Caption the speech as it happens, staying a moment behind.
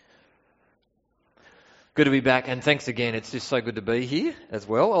Good to be back, and thanks again. It's just so good to be here as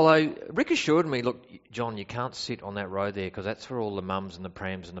well. Although Rick assured me, look, John, you can't sit on that row there because that's where all the mums and the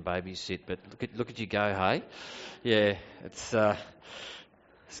prams and the babies sit. But look at you go, hey? Yeah, it's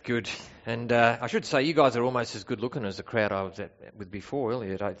good. And I should say, you guys are almost as good looking as the crowd I was with before,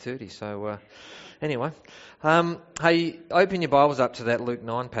 earlier at 8:30. So anyway, hey, open your Bibles up to that Luke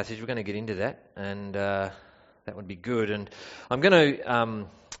 9 passage. We're going to get into that, and that would be good. And I'm going to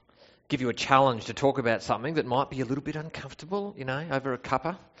give you a challenge to talk about something that might be a little bit uncomfortable, over a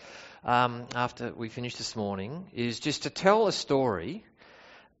cuppa after we finish this morning, is just to tell a story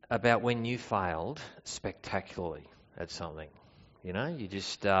about when you failed spectacularly at something. You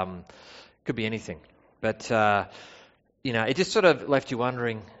just, could be anything. But, it just sort of left you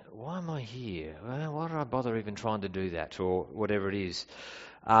wondering, why am I here? Well, why did I bother even trying to do that, or whatever it is?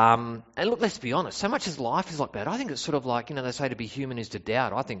 And look, let's be honest, so much as life is like that. I think it's sort of like, they say to be human is to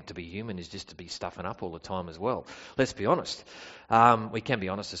doubt. I think to be human is just to be stuffing up all the time as well. Let's be honest. We can be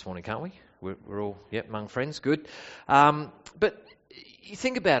honest this morning, can't we? We're all, among friends, good. But you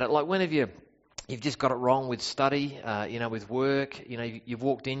think about it, like whenever you've just got it wrong with study, with work, you've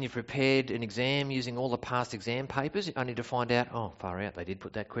walked in, you've prepared an exam using all the past exam papers, only to find out, oh, far out, they did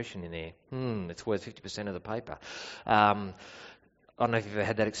put that question in there. It's worth 50% of the paper. I don't know if you've ever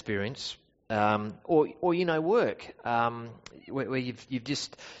had that experience, or work, where you're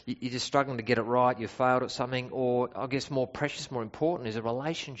just struggling to get it right, you've failed at something, or I guess more precious, more important is a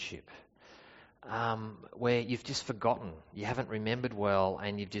relationship, where you've just forgotten, you haven't remembered well,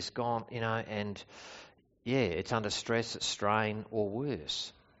 and you've just gone, it's under stress, it's strain, or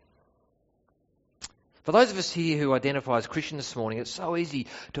worse. For those of us here who identify as Christian this morning, it's so easy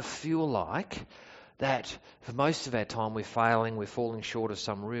to feel like that for most of our time we're failing, we're falling short of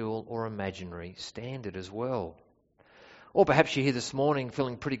some real or imaginary standard as well. Or perhaps you're here this morning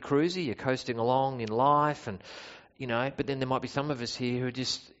feeling pretty cruisy, you're coasting along in life, and but then there might be some of us here who are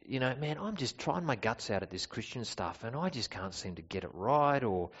just, man, I'm just trying my guts out at this Christian stuff and I just can't seem to get it right,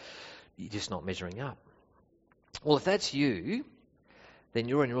 or you're just not measuring up. Well, if that's you, then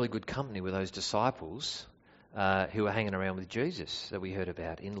you're in really good company with those disciples who are hanging around with Jesus that we heard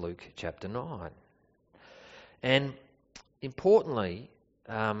about in Luke chapter 9. And importantly,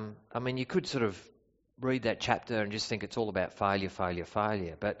 you could sort of read that chapter and just think it's all about failure, failure,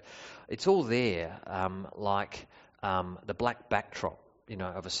 failure. But it's all there like the black backdrop,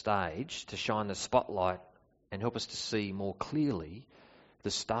 of a stage to shine the spotlight and help us to see more clearly the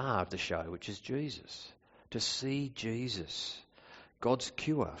star of the show, which is Jesus. To see Jesus, God's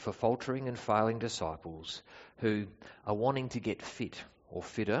cure for faltering and failing disciples who are wanting to get fit or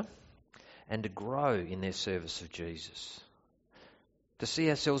fitter and to grow in their service of Jesus. To see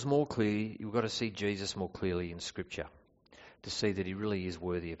ourselves more clearly, we've got to see Jesus more clearly in Scripture, to see that he really is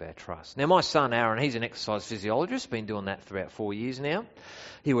worthy of our trust. Now, my son Aaron, he's an exercise physiologist, been doing that for about 4 years now.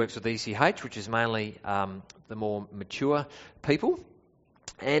 He works with ECH, which is mainly the more mature people.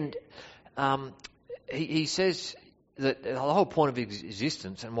 And he says that the whole point of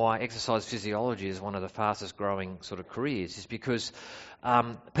existence and why exercise physiology is one of the fastest growing sort of careers is because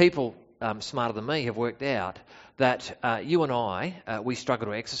people smarter than me have worked out that you and I, we struggle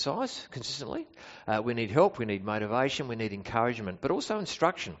to exercise consistently. We need help, we need motivation, we need encouragement, but also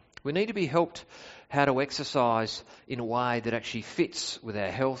instruction. We need to be helped how to exercise in a way that actually fits with our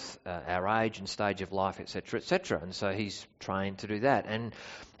health, our age and stage of life, etc., etc. And so he's trained to do that. And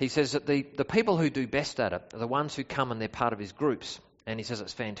he says that the people who do best at it are the ones who come and they're part of his groups. And he says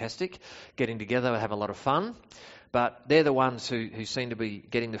it's fantastic, getting together, have a lot of fun. But they're the ones who seem to be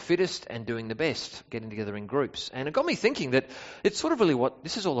getting the fittest and doing the best, getting together in groups. And it got me thinking that it's sort of really what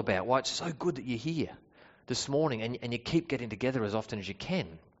this is all about, why it's so good that you're here this morning and you keep getting together as often as you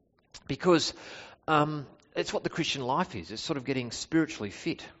can. Because it's what the Christian life is. It's sort of getting spiritually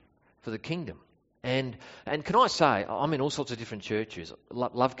fit for the kingdom. And can I say, I'm in all sorts of different churches.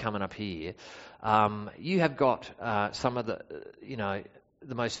 Love coming up here. You have got some of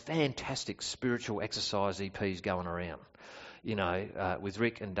the most fantastic spiritual exercise EPs going around, with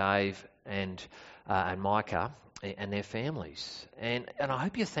Rick and Dave and Micah and their families. And I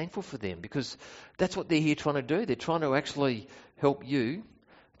hope you're thankful for them because that's what they're here trying to do. They're trying to actually help you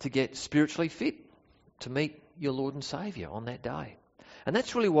to get spiritually fit to meet your Lord and Saviour on that day. And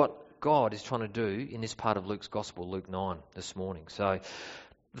that's really what God is trying to do in this part of Luke's Gospel, Luke 9, this morning. So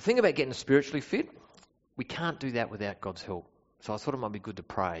the thing about getting spiritually fit, we can't do that without God's help. So I thought it might be good to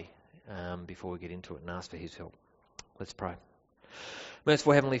pray before we get into it and ask for his help. Let's pray.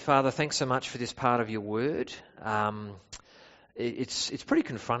 Merciful Heavenly Father, thanks so much for this part of your word. It's pretty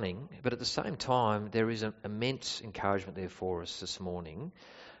confronting, but at the same time, there is an immense encouragement there for us this morning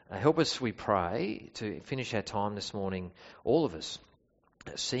Help us, we pray, to finish our time this morning, all of us,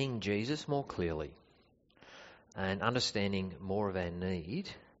 seeing Jesus more clearly and understanding more of our need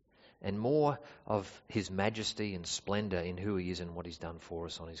and more of his majesty and splendour in who he is and what he's done for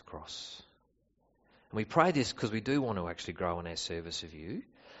us on his cross. And we pray this because we do want to actually grow in our service of you.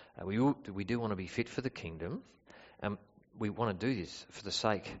 We do want to be fit for the kingdom. And we want to do this for the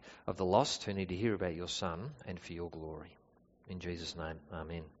sake of the lost who need to hear about your Son and for your glory. In Jesus' name,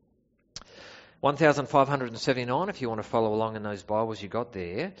 amen. 1579, if you want to follow along in those Bibles you got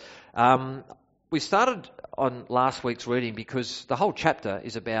there. We started on last week's reading because the whole chapter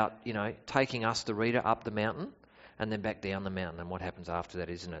is about, taking us, the reader, up the mountain and then back down the mountain and what happens after that,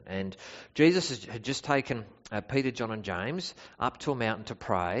 isn't it? And Jesus had just taken Peter, John and James up to a mountain to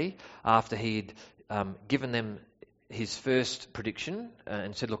pray after he'd given them his first prediction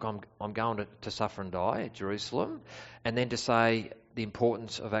and said, look, I'm going to suffer and die at Jerusalem, and then to say the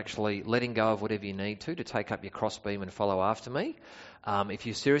importance of actually letting go of whatever you need to take up your crossbeam and follow after me. If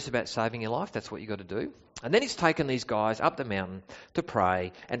you're serious about saving your life, that's what you've got to do. And then he's taken these guys up the mountain to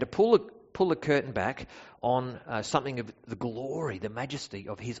pray and to pull the curtain back on something of the glory, the majesty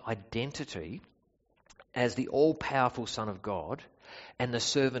of his identity as the all-powerful Son of God and the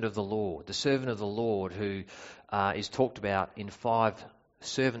servant of the Lord who is talked about in 5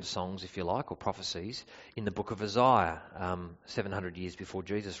 servant songs, if you like, or prophecies in the book of Isaiah, 700 years before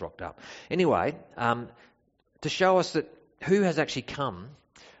Jesus rocked up. Anyway, to show us that who has actually come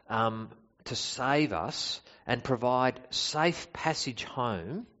to save us and provide safe passage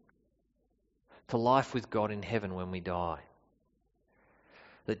home to life with God in heaven when we die.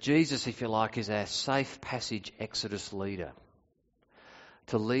 That Jesus, if you like, is our safe passage Exodus leader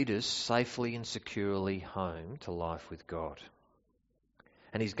to lead us safely and securely home to life with God.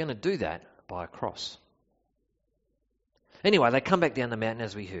 And he's going to do that by a cross. Anyway, they come back down the mountain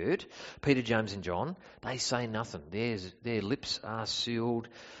as we heard. Peter, James and John, they say nothing. Their lips are sealed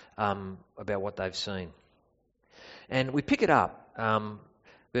about what they've seen. And we pick it up,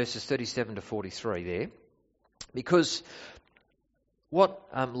 verses 37 to 43 there, because what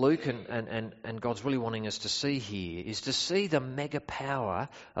Luke and God's really wanting us to see here is to see the mega power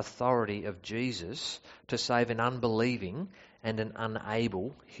authority of Jesus to save an unbelieving and an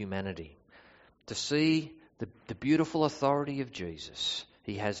unable humanity. To see the beautiful authority of Jesus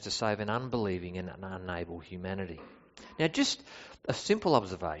he has to save an unbelieving and an unable humanity. Now, just a simple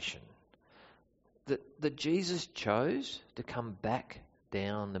observation that Jesus chose to come back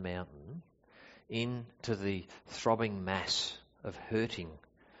down the mountain into the throbbing mass of hurting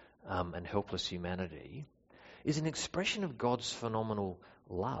and helpless humanity is an expression of God's phenomenal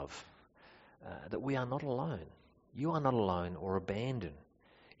love, that we are not alone. You are not alone or abandoned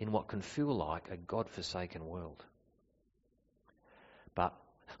in what can feel like a God-forsaken world. But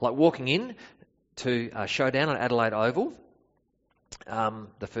like walking in to a showdown at Adelaide Oval,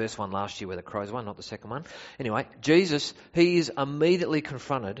 the first one last year where the Crows won, not the second one. Anyway, Jesus, he is immediately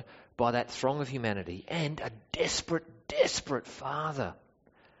confronted by that throng of humanity and a desperate father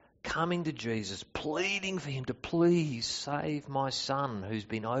coming to Jesus, pleading for him to please save my son who's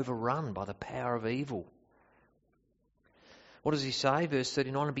been overrun by the power of evil. What does he say? Verse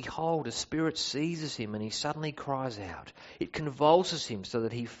 39, and behold, a spirit seizes him and he suddenly cries out. It convulses him so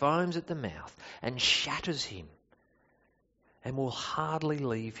that he foams at the mouth and shatters him and will hardly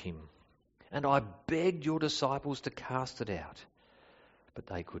leave him. And I begged your disciples to cast it out, but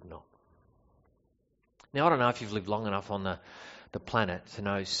they could not. Now, I don't know if you've lived long enough on the planet to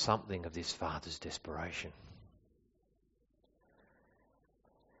know something of this father's desperation.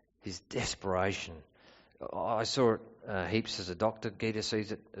 His desperation. I saw it heaps as a doctor. Gita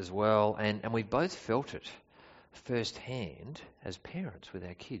sees it as well. And we both felt it firsthand as parents with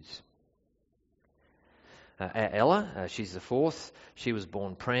our kids. Ella, she's the 4th. She was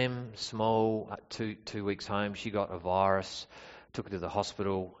born prem, small, 2 weeks home. She got a virus, took her to the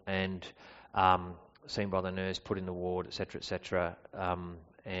hospital and seen by the nurse, put in the ward, etc.,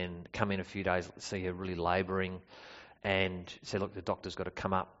 and come in a few days, see her really labouring and said, look, the doctor's got to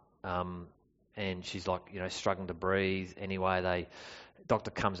come up. And she's like, struggling to breathe. Anyway,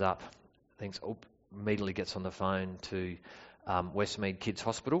 doctor comes up, thinks, immediately gets on the phone to Westmead Kids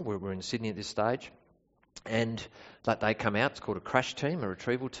Hospital. We're in Sydney at this stage. And they come out, it's called a crash team, a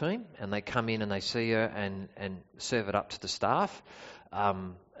retrieval team, and they come in and they see her and serve it up to the staff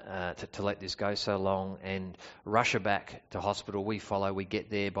to let this go so long and rush her back to hospital. We follow, we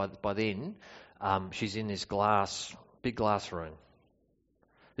get there. By then, she's in this big glass room.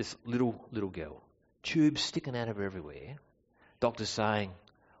 This little girl, tubes sticking out of her everywhere. Doctors saying,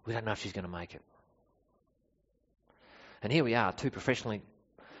 we don't know if she's going to make it. And here we are, 2 professionally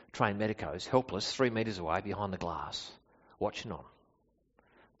trained medicos, helpless, 3 metres away behind the glass, watching on,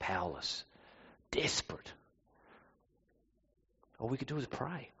 powerless, desperate. All we could do was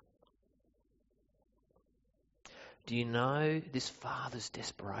pray. Do you know this father's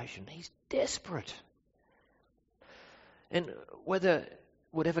desperation? He's desperate. And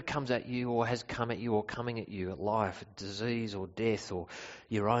whatever comes at you or has come at you or coming at you at life, disease or death or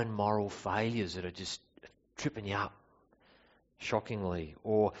your own moral failures that are just tripping you up, shockingly,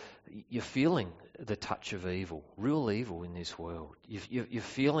 or you're feeling the touch of evil, real evil in this world. You're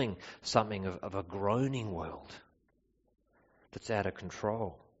feeling something of a groaning world that's out of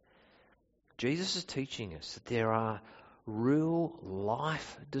control. Jesus is teaching us that there are real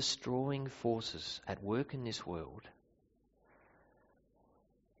life-destroying forces at work in this world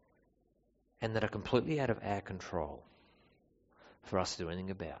and that are completely out of our control for us to do anything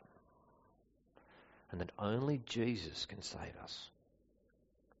about. And that only Jesus can save us.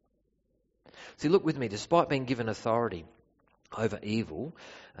 See, look with me, despite being given authority over evil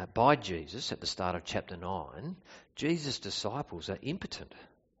by Jesus at the start of chapter 9, Jesus' disciples are impotent.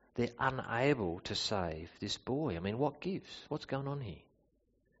 They're unable to save this boy. I mean, what gives? What's going on here?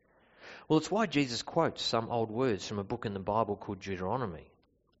 Well, it's why Jesus quotes some old words from a book in the Bible called Deuteronomy.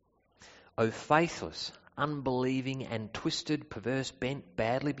 O faithless, unbelieving and twisted, perverse, bent,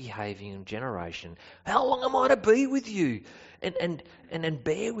 badly behaving generation, how long am I to be with you and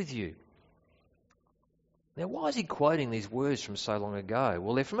bear with you? Now, why is he quoting these words from so long ago?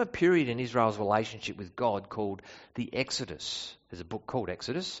 Well, they're from a period in Israel's relationship with God called the Exodus. There's a book called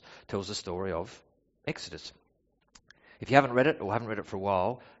Exodus, tells the story of Exodus. If you haven't read it or haven't read it for a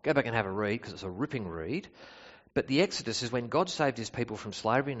while, go back and have a read because it's a ripping read. But the Exodus is when God saved his people from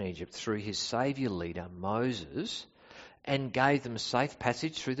slavery in Egypt through his saviour leader, Moses, and gave them safe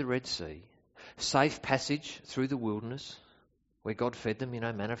passage through the Red Sea, safe passage through the wilderness, where God fed them,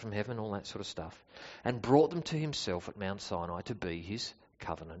 manna from heaven, all that sort of stuff, and brought them to himself at Mount Sinai to be his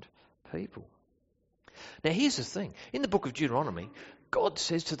covenant people. Now here's the thing. In the book of Deuteronomy, God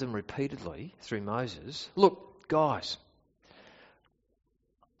says to them repeatedly through Moses, look, guys,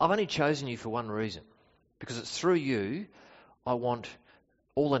 I've only chosen you for one reason, because it's through you I want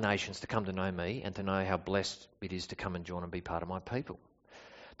all the nations to come to know me and to know how blessed it is to come and join and be part of my people.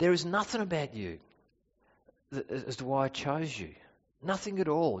 There is nothing about you as to why I chose you. Nothing at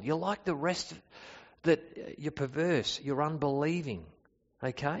all. You're like the rest, that you're perverse, you're unbelieving,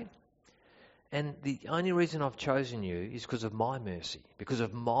 okay? And the only reason I've chosen you is because of my mercy, because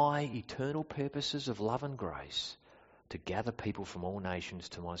of my eternal purposes of love and grace to gather people from all nations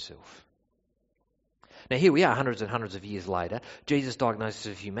to myself. Now here we are, hundreds and hundreds of years later. Jesus' diagnosis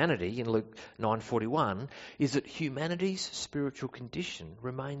of humanity in Luke 9:41 is that humanity's spiritual condition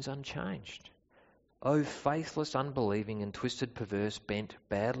remains unchanged. O faithless, unbelieving and twisted, perverse, bent,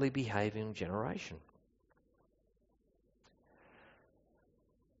 badly behaving generation.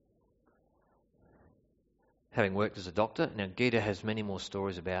 Having worked as a doctor, now Gita has many more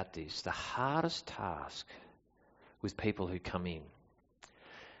stories about this. The hardest task with people who come in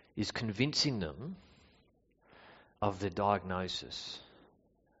is convincing them of the diagnosis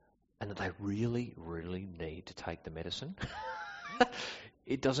and that they really, really need to take the medicine.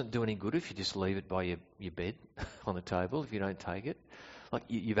 It doesn't do any good if you just leave it by your bed on the table if you don't take it. Like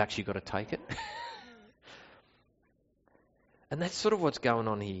you've actually got to take it. And that's sort of what's going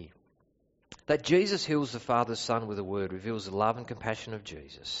on here. That Jesus heals the Father's Son with a word reveals the love and compassion of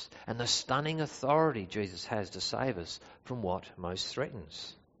Jesus and the stunning authority Jesus has to save us from what most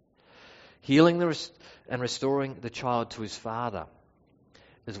threatens. Healing and restoring the child to his father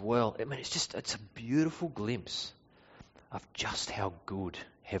as well. I mean, it's a beautiful glimpse of just how good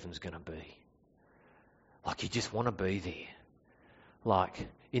heaven's going to be. Like you just want to be there. Like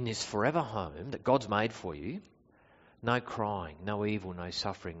in this forever home that God's made for you, no crying, no evil, no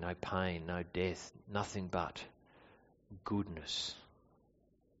suffering, no pain, no death, nothing but goodness.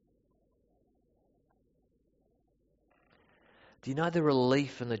 Do you know the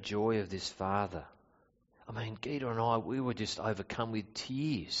relief and the joy of this father? I mean, Gita and I, we were just overcome with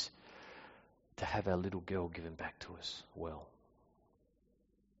tears to have our little girl given back to us well.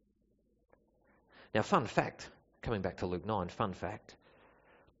 Now, fun fact, coming back to Luke 9, fun fact.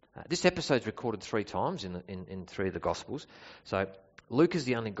 This episode's recorded 3 times in 3 of the Gospels. So Luke is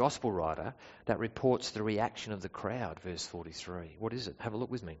the only Gospel writer that reports the reaction of the crowd, verse 43. What is it? Have a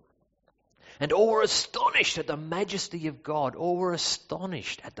look with me. And all were astonished at the majesty of God. All were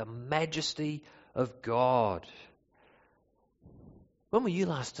astonished at the majesty of God. When were you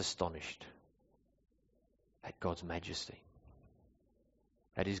last astonished at God's majesty?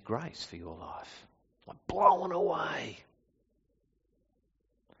 At His grace for your life? Like blown away.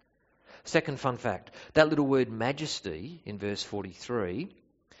 Second fun fact, that little word majesty in verse 43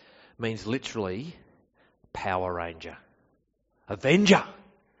 means literally Power Ranger. Avenger.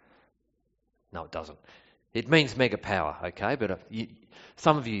 No, it doesn't. It means mega power, okay? But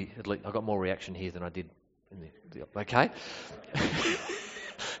some of you, at least, I got more reaction here than I did in okay?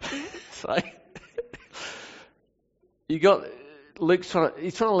 So, Luke's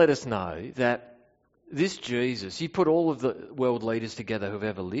trying to let us know that this Jesus, you put all of the world leaders together who've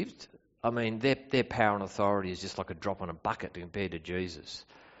ever lived, I mean, their power and authority is just like a drop on a bucket compared to Jesus.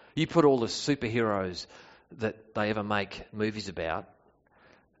 You put all the superheroes that they ever make movies about,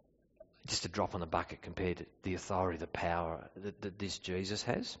 just a drop on the bucket compared to the authority, the power that this Jesus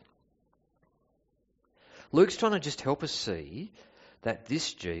has. Luke's trying to just help us see that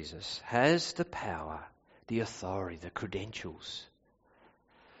this Jesus has the power, the authority, the credentials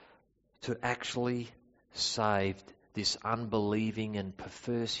to actually save this unbelieving and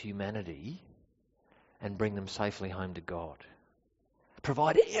perverse humanity and bring them safely home to God.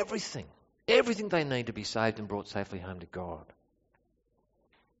 Provide everything they need to be saved and brought safely home to God.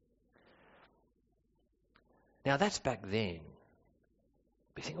 Now that's back then.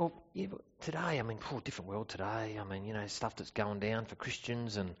 We think, oh, yeah, but today, I mean, different world today. I mean, stuff that's going down for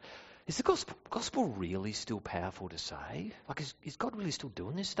Christians. And is the gospel really still powerful to save? Like, is God really still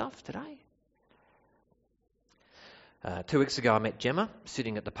doing this stuff today? 2 weeks ago, I met Gemma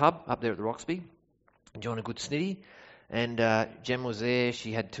sitting at the pub up there at the Roxby, enjoying a good snitty. And Gemma was there.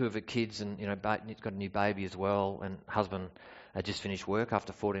 She had 2 of her kids, and got a new baby as well. And husband had just finished work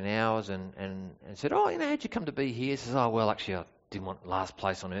after 14 hours, and said, "Oh, how'd you come to be here?" She says, "Oh, well, actually, I didn't want last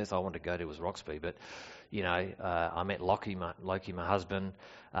place on earth I wanted to go to was Roxby, but I met Loki, my husband.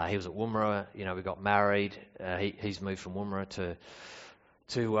 He was at Woomera. We got married. He's moved from Woomera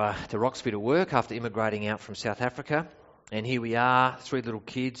to Roxby to work after immigrating out from South Africa. And here we are, 3 little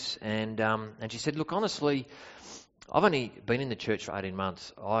kids. And she said, "Look, honestly, I've only been in the church for 18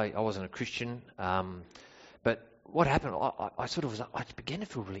 months. I wasn't a Christian, but what happened? I began to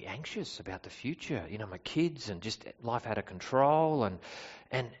feel really anxious about the future. My kids and just life out of control,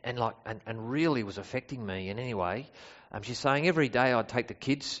 and really was affecting me. And anyway, she's saying every day I'd take the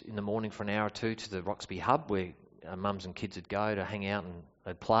kids in the morning for an hour or 2 to the Roxby hub where mums and kids would go to hang out and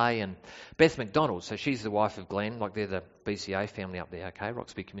they'd play. And Beth McDonald, so she's the wife of Glenn, like they're the BCA family up there, okay,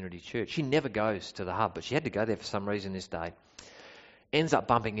 Roxby Community Church. She never goes to the hub, but she had to go there for some reason this day. Ends up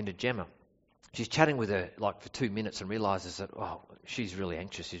bumping into Gemma. She's chatting with her like for 2 minutes and realises that, she's really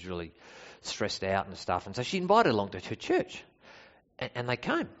anxious, she's really stressed out and stuff. And so she invited her along to her church. And they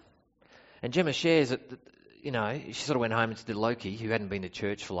came. And Gemma shares that, she sort of went home and said to Loki, who hadn't been to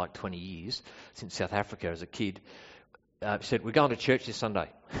church for like 20 years, since South Africa as a kid, said, "We're going to church this Sunday."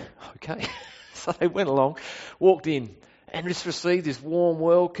 Okay. So they went along, walked in, and just received this warm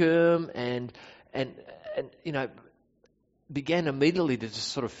welcome and began immediately to just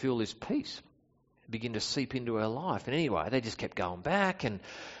sort of feel this peace begin to seep into her life. And anyway, they just kept going back and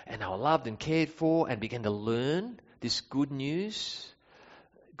they were loved and cared for and began to learn this good news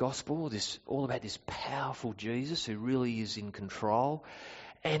gospel, this all about this powerful Jesus who really is in control.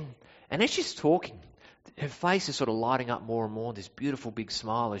 And as she's talking, her face is sort of lighting up more and more, this beautiful big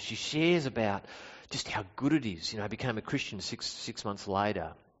smile as she shares about just how good it is. I became a Christian six months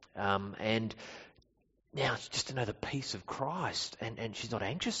later. And now it's just to know the peace of Christ, and she's not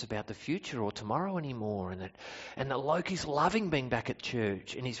anxious about the future or tomorrow anymore, and that Loki's loving being back at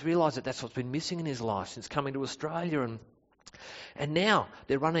church, and he's realised that that's what's been missing in his life since coming to Australia, and now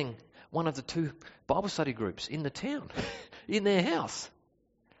they're running one of the 2 Bible study groups in the town, in their house,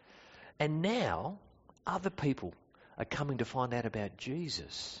 and now other people are coming to find out about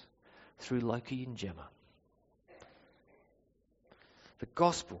Jesus through Loki and Gemma. The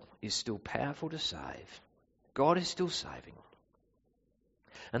gospel is still powerful to save. God is still saving.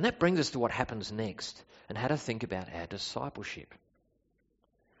 And that brings us to what happens next and how to think about our discipleship.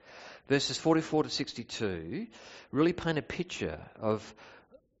 Verses 44 to 62 really paint a picture of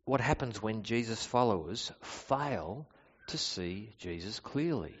what happens when Jesus' followers fail to see Jesus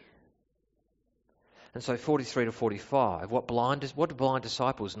clearly. And so 43 to 45, what do blind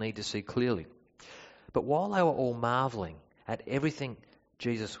disciples need to see clearly? But while they were all marvelling at everything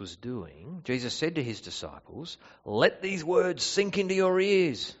Jesus was doing, Jesus said to his disciples, "Let these words sink into your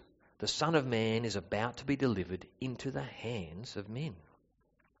ears. The Son of Man is about to be delivered into the hands of men."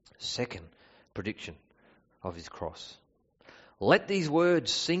 Second prediction of his cross. Let these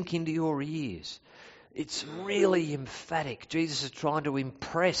words sink into your ears. It's really emphatic. Jesus is trying to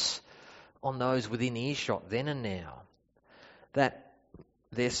impress on those within earshot then and now that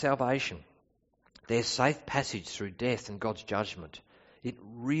their salvation, their safe passage through death and God's judgment, It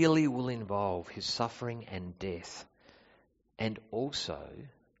really will involve his suffering and death, and also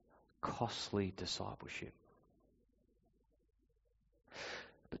costly discipleship.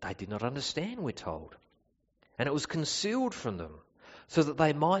 But they did not understand, we're told. And it was concealed from them so that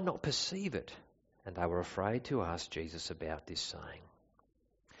they might not perceive it. And they were afraid to ask Jesus about this saying.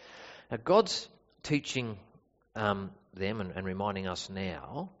 Now, God's teaching them and reminding us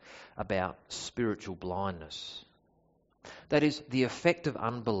now about spiritual blindness. That is, the effect of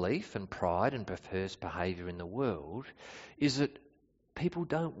unbelief and pride and perverse behaviour in the world is that people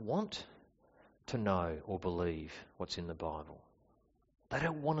don't want to know or believe what's in the Bible. They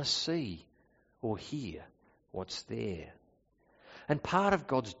don't want to see or hear what's there. And part of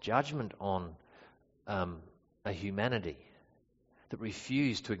God's judgment on a humanity that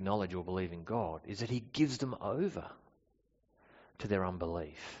refuse to acknowledge or believe in God is that he gives them over to their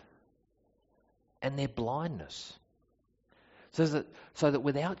unbelief and their blindness. So that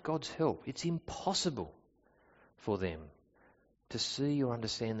without God's help, it's impossible for them to see or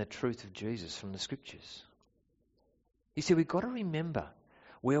understand the truth of Jesus from the Scriptures. You see, we've got to remember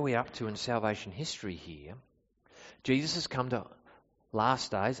where we're up to in salvation history here. Jesus has come to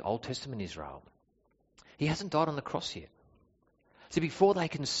last days, Old Testament Israel. He hasn't died on the cross yet. So before they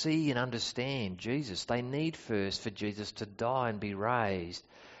can see and understand Jesus, they need first for Jesus to die and be raised,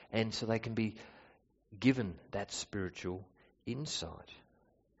 and so they can be given that spiritual insight.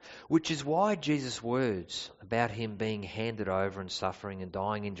 Which is why Jesus' words about him being handed over and suffering and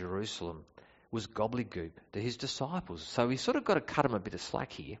dying in Jerusalem was gobbledygook to his disciples. So we sort of got to cut them a bit of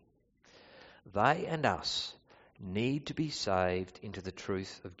slack here. They and us need to be saved into the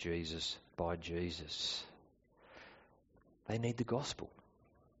truth of Jesus by Jesus. They need the gospel.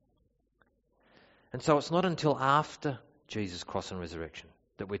 And so it's not until after Jesus' cross and resurrection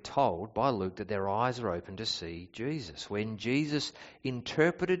that we're told by Luke that their eyes are open to see Jesus. When Jesus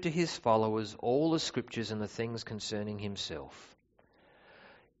interpreted to his followers all the scriptures and the things concerning himself.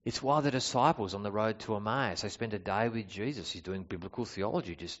 It's why the disciples on the road to Emmaus, they spent a day with Jesus. He's doing biblical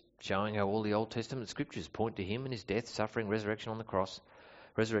theology, just showing how all the Old Testament scriptures point to him and his death, suffering, resurrection on the cross,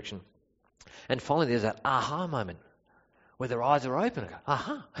 resurrection. And finally there's that aha moment where their eyes are open.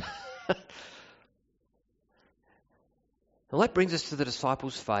 Aha! Well, that brings us to the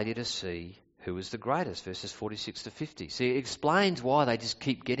disciples' failure to see who is the greatest, verses 46 to 50. See, it explains why they just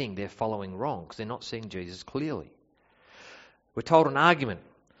keep getting their following wrong, because they're not seeing Jesus clearly. We're told an argument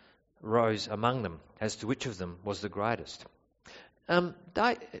rose among them as to which of them was the greatest. Have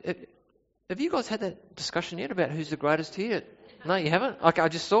you guys had that discussion yet about who's the greatest here? No, you haven't? Okay, I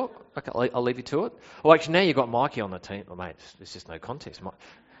just thought. Okay, I'll leave you to it. Well, actually, now you've got Mikey on the team. Oh, mate, there's just no context.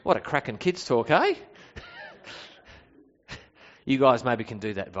 What a cracking kids talk, eh? You guys maybe can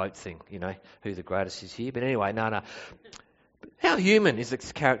do that vote thing, who the greatest is here. But anyway, no. How human is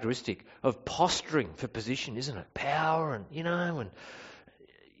this characteristic of posturing for position, isn't it? Power and, and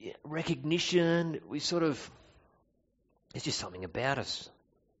recognition. There's just something about us.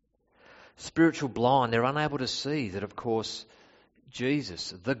 Spiritual blind, they're unable to see that, of course,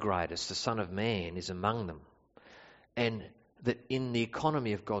 Jesus, the greatest, the Son of Man, is among them. And that in the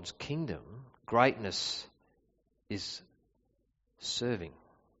economy of God's kingdom, greatness is serving.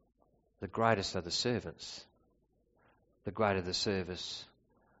 The greatest are the servants. The greater the service,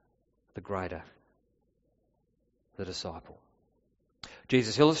 the greater the disciple.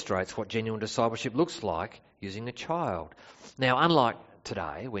 Jesus illustrates what genuine discipleship looks like using a child. Now, unlike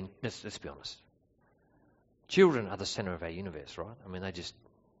today, when, let's be honest, children are the centre of our universe, right? I mean,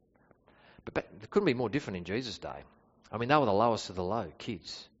 but it couldn't be more different in Jesus' day. I mean, they were the lowest of the low,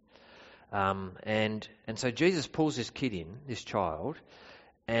 kids. And so Jesus pulls this kid in, this child,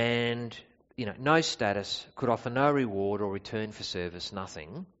 and, no status, could offer no reward or return for service,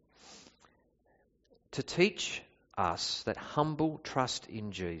 nothing, to teach us that humble trust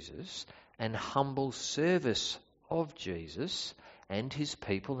in Jesus and humble service of Jesus and his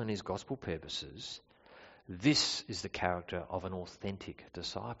people and his gospel purposes, this is the character of an authentic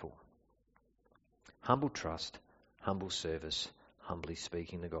disciple. Humble trust, humble service, humbly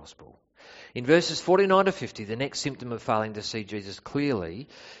speaking the gospel. In verses 49 to 50, the next symptom of failing to see Jesus clearly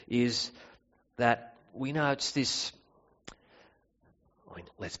is that we know it's this,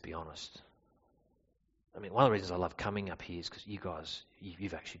 let's be honest. One of the reasons I love coming up here is because you guys,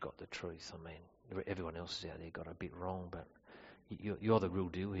 you've actually got the truth. Everyone else is out there got a bit wrong, but you're the real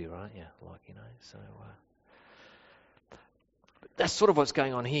deal here, aren't you? So that's sort of what's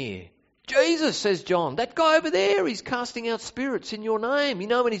going on here. Jesus, says John, that guy over there, he's casting out spirits in your name.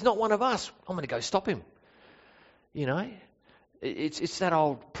 And he's not one of us. I'm going to go stop him. It's that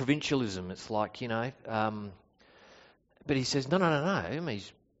old provincialism. It's like, But he says, no.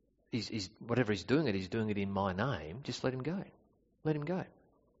 He's whatever he's doing it in my name. Just let him go. Let him go.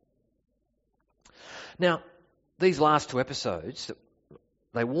 Now, these last two episodes,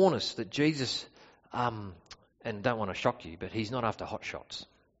 they warn us that Jesus, and don't want to shock you, but he's not after hot shots.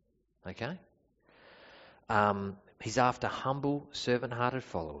 Okay? He's after humble, servant-hearted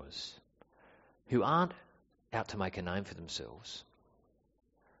followers who aren't out to make a name for themselves,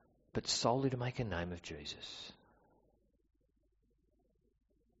 but solely to make a name of Jesus.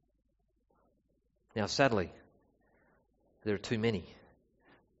 Now, sadly, there are too many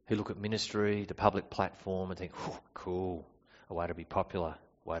who look at ministry, the public platform, and think, cool, a way to be popular,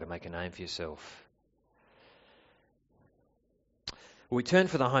 a way to make a name for yourself. Well, we turn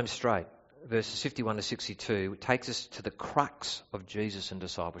for the home straight. Verses 51 to 62 takes us to the crux of Jesus and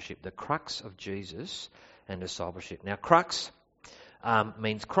discipleship. The crux of Jesus and discipleship. Now, crux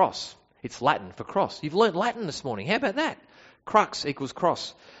means cross. It's Latin for cross. You've learnt Latin this morning. How about that? Crux equals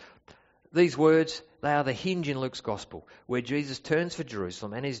cross. These words, they are the hinge in Luke's gospel, where Jesus turns for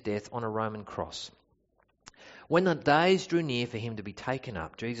Jerusalem and his death on a Roman cross. When the days drew near for him to be taken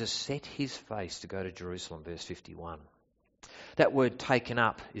up, Jesus set his face to go to Jerusalem, verse 51. That word taken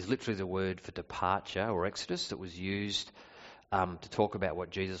up is literally the word for departure or exodus that was used to talk about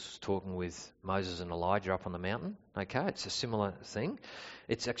what Jesus was talking with Moses and Elijah up on the mountain. Okay, it's a similar thing.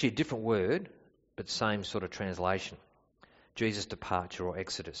 It's actually a different word, but same sort of translation. Jesus' departure or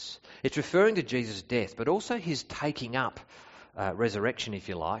exodus. It's referring to Jesus' death, but also his taking up, resurrection if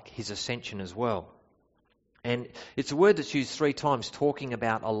you like, his ascension as well. And it's a word that's used 3 times talking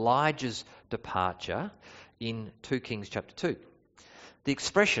about Elijah's departure in 2 Kings chapter 2. The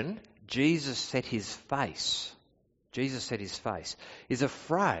expression, Jesus set his face, is a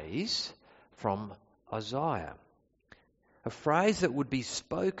phrase from Isaiah. A phrase that would be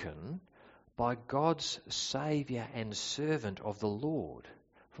spoken by God's Saviour and servant of the Lord,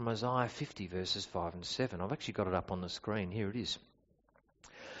 from Isaiah 50 verses 5 and 7. I've actually got it up on the screen. Here it is.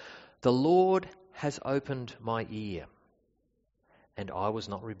 The Lord has opened my ear, and I was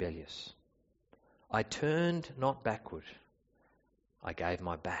not rebellious. I turned not backward. I gave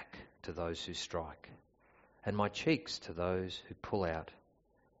my back to those who strike, and my cheeks to those who pull out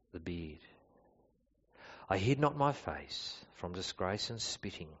the beard. I hid not my face from disgrace and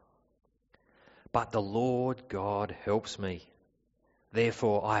spitting. But the Lord God helps me.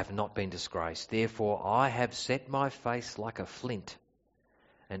 Therefore I have not been disgraced. Therefore I have set my face like a flint,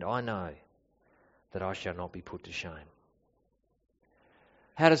 and I know that I shall not be put to shame.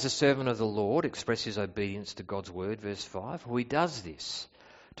 How does the servant of the Lord express his obedience to God's word? Verse 5. Well, he does this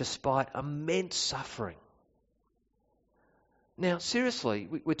despite immense suffering. Now, seriously,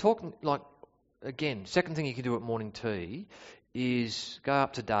 we're talking like, again, second thing you can do at morning tea is go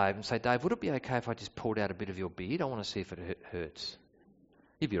up to Dave and say, Dave, would it be okay if I just pulled out a bit of your beard? I want to see if it hurts.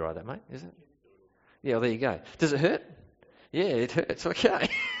 You'd be all right, that, mate, isn't it? Yeah, well, there you go. Does it hurt? Yeah, it hurts. Okay.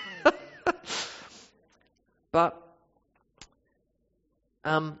 But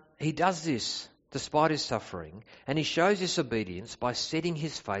he does this despite his suffering, and he shows his obedience by setting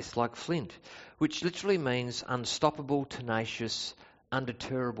his face like flint, which literally means unstoppable, tenacious,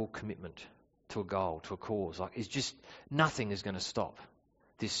 undeterrable commitment to a goal, to a cause. Like, it's just nothing is going to stop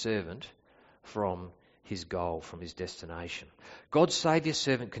this servant from his goal, from his destination. God's Saviour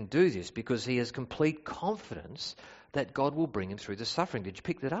servant can do this because he has complete confidence that God will bring him through the suffering. Did you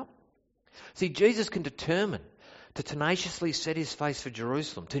pick that up? See, Jesus can determine to tenaciously set his face for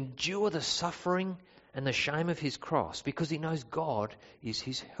Jerusalem, to endure the suffering and the shame of his cross because he knows God is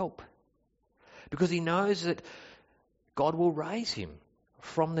his help. Because he knows that God will raise him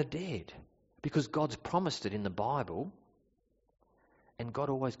from the dead. Because God's promised it in the Bible, and God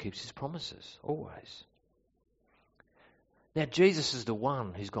always keeps his promises, always. Now, Jesus is the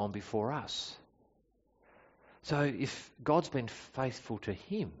one who's gone before us. So if God's been faithful to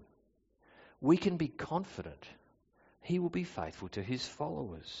him, we can be confident he will be faithful to his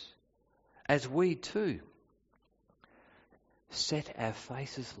followers. As we too set our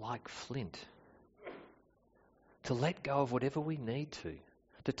faces like flint, to let go of whatever we need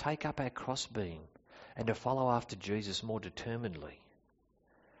to take up our crossbeam and to follow after Jesus more determinedly,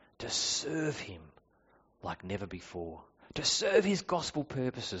 to serve him like never before, to serve his gospel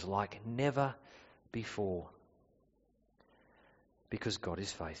purposes like never before, because God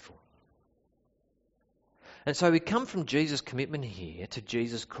is faithful. And so we come from Jesus' commitment here to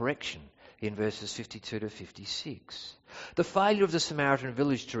Jesus' correction in verses 52 to 56. The failure of the Samaritan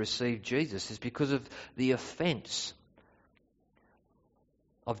village to receive Jesus is because of the offence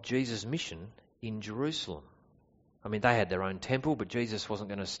of Jesus' mission in Jerusalem. I mean, they had their own temple, but Jesus wasn't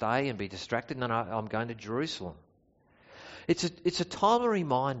going to stay and be distracted. No, I'm going to Jerusalem. It's a timely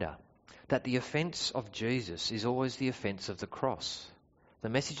reminder that the offence of Jesus is always the offence of the cross. The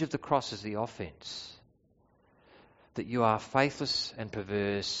message of the cross is the offence. That you are faithless and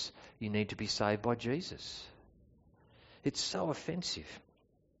perverse, you need to be saved by Jesus. It's so offensive,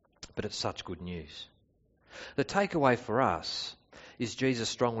 but it's such good news. The takeaway for us is Jesus'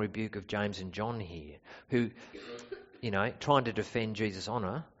 strong rebuke of James and John here, who, trying to defend Jesus'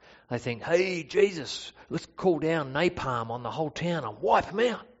 honour, they think, hey, Jesus, let's call down napalm on the whole town and wipe them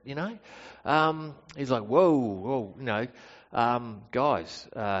out, He's like, whoa, guys,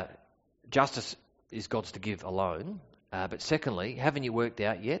 justice is God's to give alone. But secondly, haven't you worked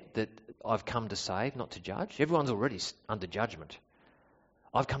out yet that I've come to save, not to judge? Everyone's already under judgment.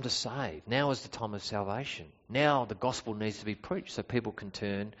 I've come to save. Now is the time of salvation. Now the gospel needs to be preached so people can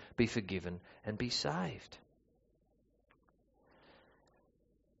turn, be forgiven, and be saved.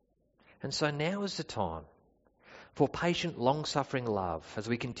 And so now is the time for patient, long-suffering love as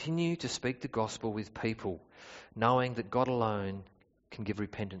we continue to speak the gospel with people, knowing that God alone can give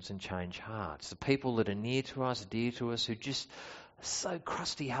repentance and change hearts. The people that are near to us, dear to us, who just are so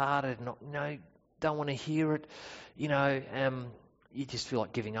crusty-hearted, don't want to hear it, you just feel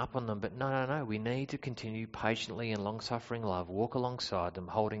like giving up on them. But no. We need to continue patiently and long-suffering love, walk alongside them,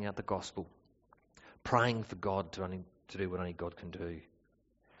 holding out the gospel, praying for God to do what only God can do.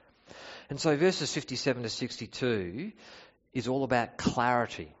 And so verses 57 to 62 is all about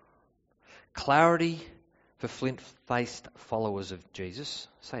clarity. Clarity for flint-faced followers of Jesus.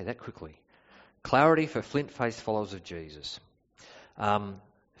 Say that quickly. Clarity for flint-faced followers of Jesus.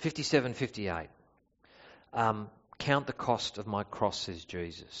 57, 58. Count the cost of my cross, says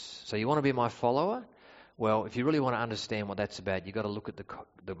Jesus. So you want to be my follower? Well, if you really want to understand what that's about, you've got to look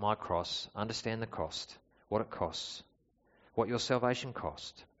at my cross, understand the cost, what it costs, what your salvation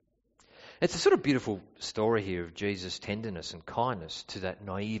cost. It's a sort of beautiful story here of Jesus' tenderness and kindness to that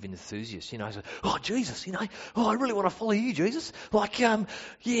naive enthusiast. He's like, oh, Jesus, I really want to follow you, Jesus. Like, where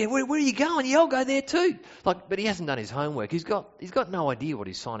are you going? Yeah, I'll go there too. But he hasn't done his homework. He's got no idea what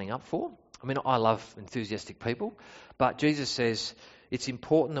he's signing up for. I mean, I love enthusiastic people, but Jesus says it's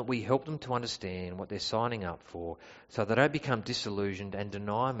important that we help them to understand what they're signing up for so they don't become disillusioned and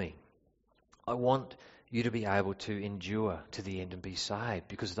deny me. I want you to be able to endure to the end and be saved,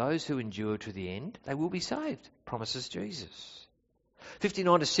 because those who endure to the end, they will be saved, promises Jesus.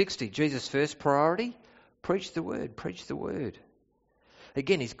 59 to 60, Jesus' first priority, preach the word.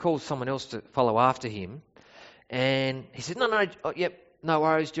 Again, he's called someone else to follow after him, and he said, no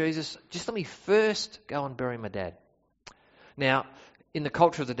worries, Jesus, just let me first go and bury my dad. Now, in the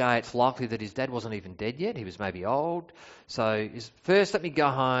culture of the day, it's likely that his dad wasn't even dead yet. He was maybe old. So first, let me go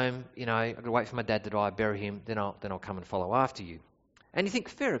home. I've got to wait for my dad to die, bury him, then I'll come and follow after you. And you think,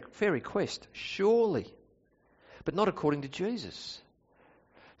 fair request, surely. But not according to Jesus.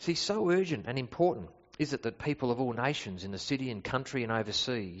 See, so urgent and important is it that people of all nations in the city and country and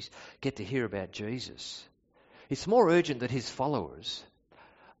overseas get to hear about Jesus. It's more urgent that his followers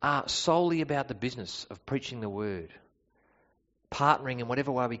are solely about the business of preaching the word, partnering in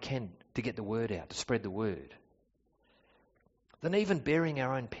whatever way we can to get the word out, to spread the word, than even burying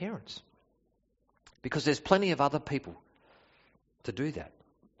our own parents. Because there's plenty of other people to do that,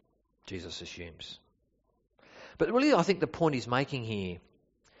 Jesus assumes. But really, I think the point he's making here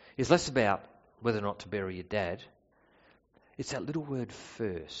is less about whether or not to bury your dad. It's that little word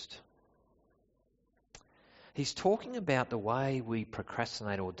first. He's talking about the way we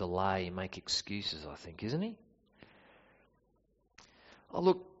procrastinate or delay and make excuses, I think, isn't he?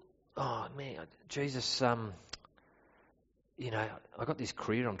 Jesus, I got this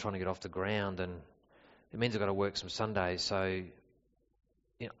career I'm trying to get off the ground, and it means I've got to work some Sundays, so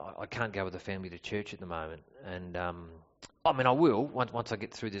I can't go with the family to church at the moment. And I will once I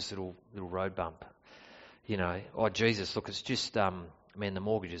get through this little road bump. Oh, Jesus, look, it's just, the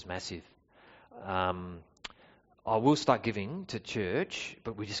mortgage is massive. I will start giving to church,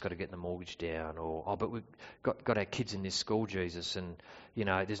 but we just got to get the mortgage down. But we've got our kids in this school, Jesus, and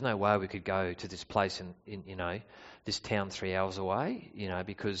there's no way we could go to this place in this town 3 hours away,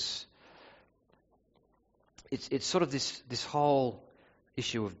 because it's sort of this whole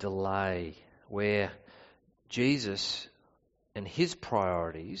issue of delay where Jesus and his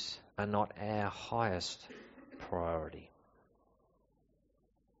priorities are not our highest priority.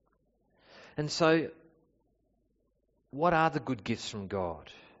 And so, what are the good gifts from God?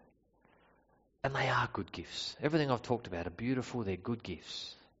 And they are good gifts. Everything I've talked about are beautiful, they're good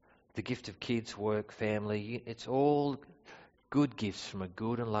gifts. The gift of kids, work, family, it's all good gifts from a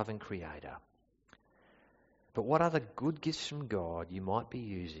good and loving Creator. But what are the good gifts from God you might be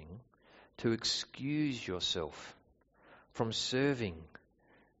using to excuse yourself from serving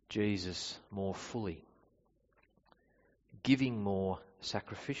Jesus more fully, giving more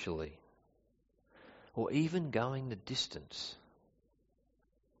sacrificially, or even going the distance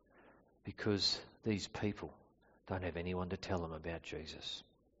because these people don't have anyone to tell them about Jesus.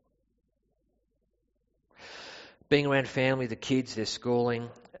 Being around family, the kids, their schooling,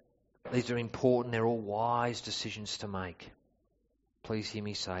 these are important. They're all wise decisions to make. Please hear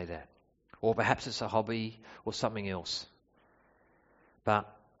me say that. Or perhaps it's a hobby or something else.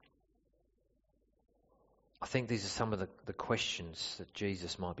 But I think these are some of the questions that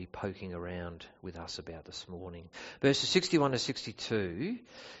Jesus might be poking around with us about this morning. Verses 61 to 62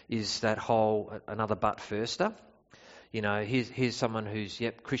 is that whole, another but firster. You know, here's someone who's,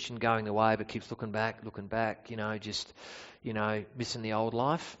 Christian going the way, but keeps looking back, missing the old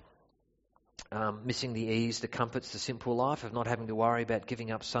life. Missing the ease, the comforts, the simple life of not having to worry about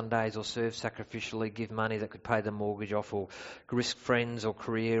giving up Sundays or serve sacrificially, give money that could pay the mortgage off, or risk friends or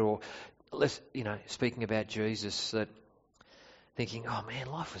career, or speaking about Jesus, that thinking, oh man,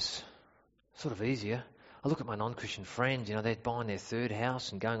 life was sort of easier. I look at my non-Christian friends, they're buying their third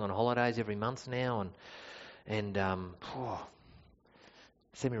house and going on holidays every month now, and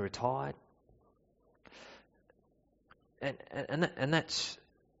semi-retired, and that's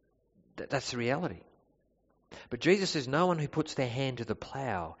the reality. But Jesus says no one who puts their hand to the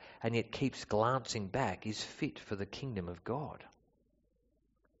plough and yet keeps glancing back is fit for the kingdom of God.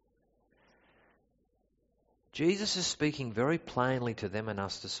 Jesus is speaking very plainly to them and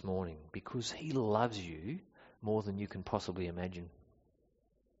us this morning because he loves you more than you can possibly imagine.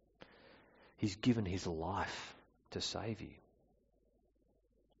 He's given his life to save you.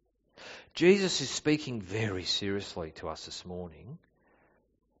 Jesus is speaking very seriously to us this morning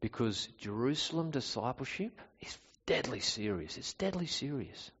because Jerusalem discipleship is deadly serious. It's deadly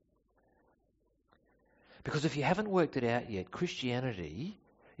serious. Because if you haven't worked it out yet, Christianity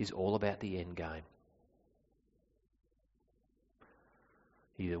is all about the end game.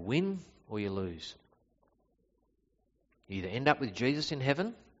 You either win or you lose. You either end up with Jesus in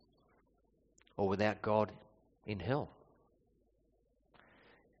heaven or without God in hell.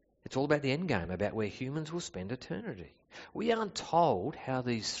 It's all about the end game, about where humans will spend eternity. We aren't told how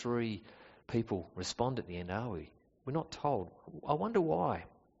these three people respond at the end, are we? We're not told. I wonder why.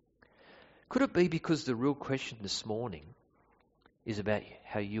 Could it be because the real question this morning is about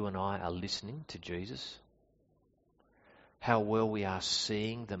how you and I are listening to Jesus? How well we are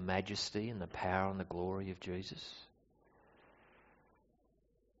seeing the majesty and the power and the glory of Jesus?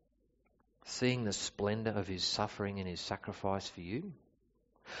 Seeing the splendour of his suffering and his sacrifice for you?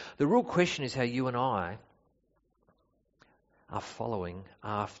 The real question is how you and I are following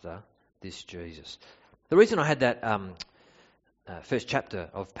after this Jesus. The reason I had that first chapter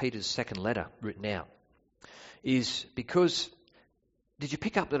of Peter's second letter written out is because, did you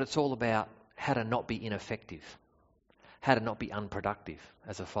pick up that it's all about how to not be ineffective, how to not be unproductive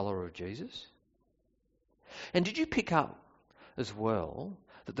as a follower of Jesus? And did you pick up as well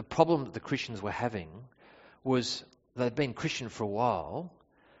that the problem that the Christians were having was they'd been Christian for a while,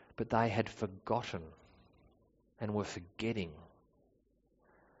 but they had forgotten and were forgetting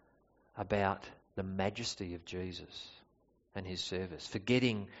about the majesty of Jesus and his service,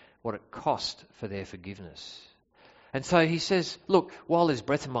 forgetting what it cost for their forgiveness. And so he says, look, while there's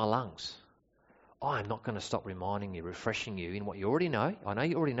breath in my lungs, I'm not going to stop reminding you, refreshing you in what you already know. I know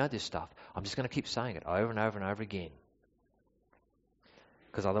you already know this stuff. I'm just going to keep saying it over and over and over again.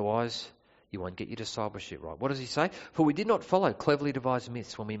 Because otherwise, you won't get your discipleship right. What does he say? For we did not follow cleverly devised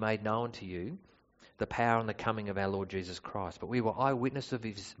myths when we made known to you the power and the coming of our Lord Jesus Christ, but we were eyewitnesses of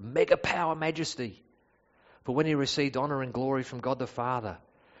his mega power majesty. For when he received honour and glory from God the Father,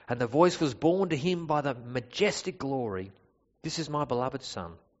 and the voice was borne to him by the majestic glory, this is my beloved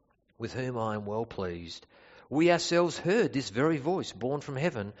Son, with whom I am well pleased. We ourselves heard this very voice borne from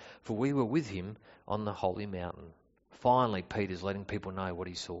heaven, for we were with him on the holy mountain. Finally, Peter's letting people know what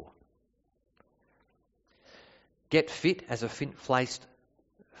he saw. Get fit as a flint-faced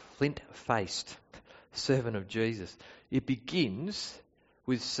servant of Jesus. It begins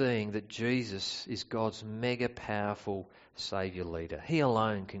with seeing that Jesus is God's mega powerful saviour leader. He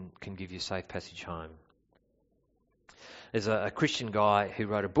alone can give you safe passage home. There's a Christian guy who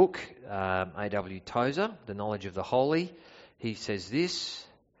wrote a book, A.W. Tozer, The Knowledge of the Holy. He says this,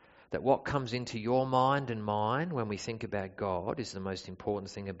 that what comes into your mind and mine when we think about God is the most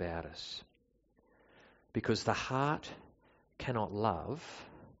important thing about us. Because the heart cannot love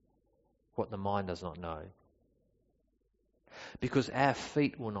what the mind does not know. Because our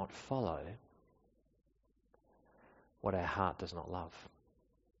feet will not follow what our heart does not love.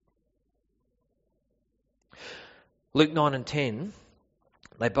 Luke 9 and 10,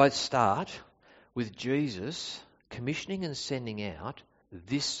 they both start with Jesus commissioning and sending out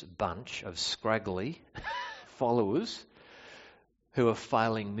this bunch of scraggly followers who are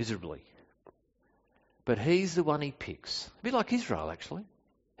failing miserably. But he's the one he picks. A bit like Israel, actually.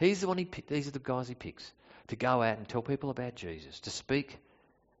 He's the one he picks. These are the guys he picks to go out and tell people about Jesus, to speak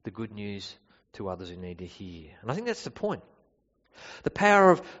the good news to others who need to hear. And I think that's the point. The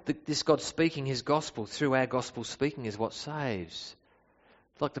power of this God speaking his gospel through our gospel speaking is what saves.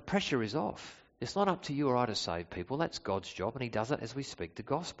 Like the pressure is off. It's not up to you or I to save people. That's God's job, and he does it as we speak the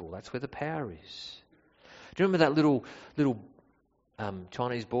gospel. That's where the power is. Do you remember that little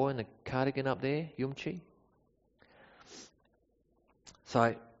Chinese boy in the cardigan up there, Yumchi?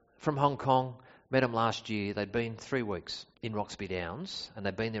 So, from Hong Kong, met him last year. They'd been 3 weeks in Roxby Downs, and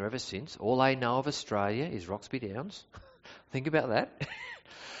they've been there ever since. All they know of Australia is Roxby Downs. Think about that.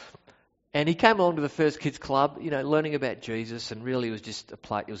 And he came along to the First Kids Club, learning about Jesus, and really it was just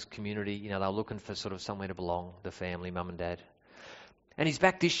it was community. They were looking for sort of somewhere to belong, the family, mum and dad. And he's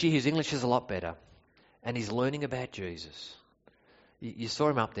back this year. His English is a lot better, and he's learning about Jesus. You saw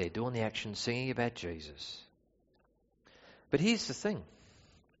him up there doing the action, singing about Jesus. But here's the thing.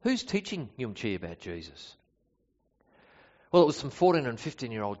 Who's teaching Yumchi about Jesus? Well, it was some 14 and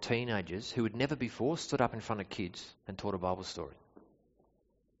 15-year-old teenagers who had never before stood up in front of kids and taught a Bible story.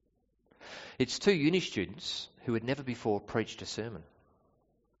 It's 2 uni students who had never before preached a sermon.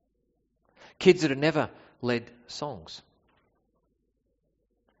 Kids that had never led songs.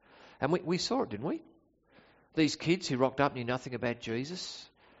 And we saw it, didn't we? These kids who rocked up, knew nothing about Jesus,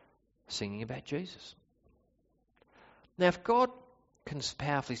 singing about Jesus. Now, if God can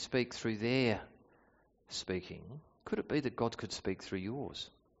powerfully speak through their speaking, could it be that God could speak through yours?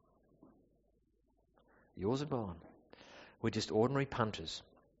 Yours and mine. We're just ordinary punters.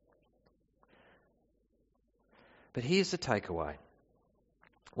 But here's the takeaway.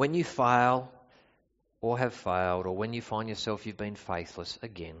 When you fail or have failed, or when you find yourself you've been faithless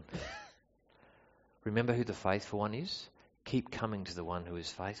again, remember who the faithful one is. Keep coming to the one who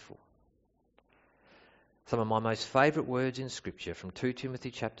is faithful. Some of my most favourite words in Scripture from 2 Timothy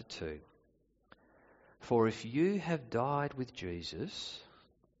chapter 2. For if you have died with Jesus,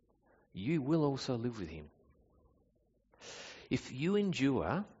 you will also live with him. If you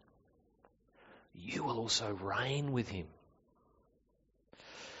endure, you will also reign with him.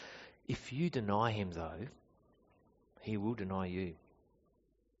 If you deny him, though, he will deny you.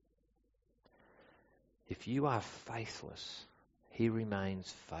 If you are faithless, he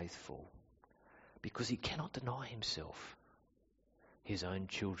remains faithful, because he cannot deny himself, his own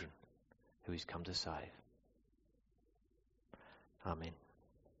children, who he's come to save. Amen.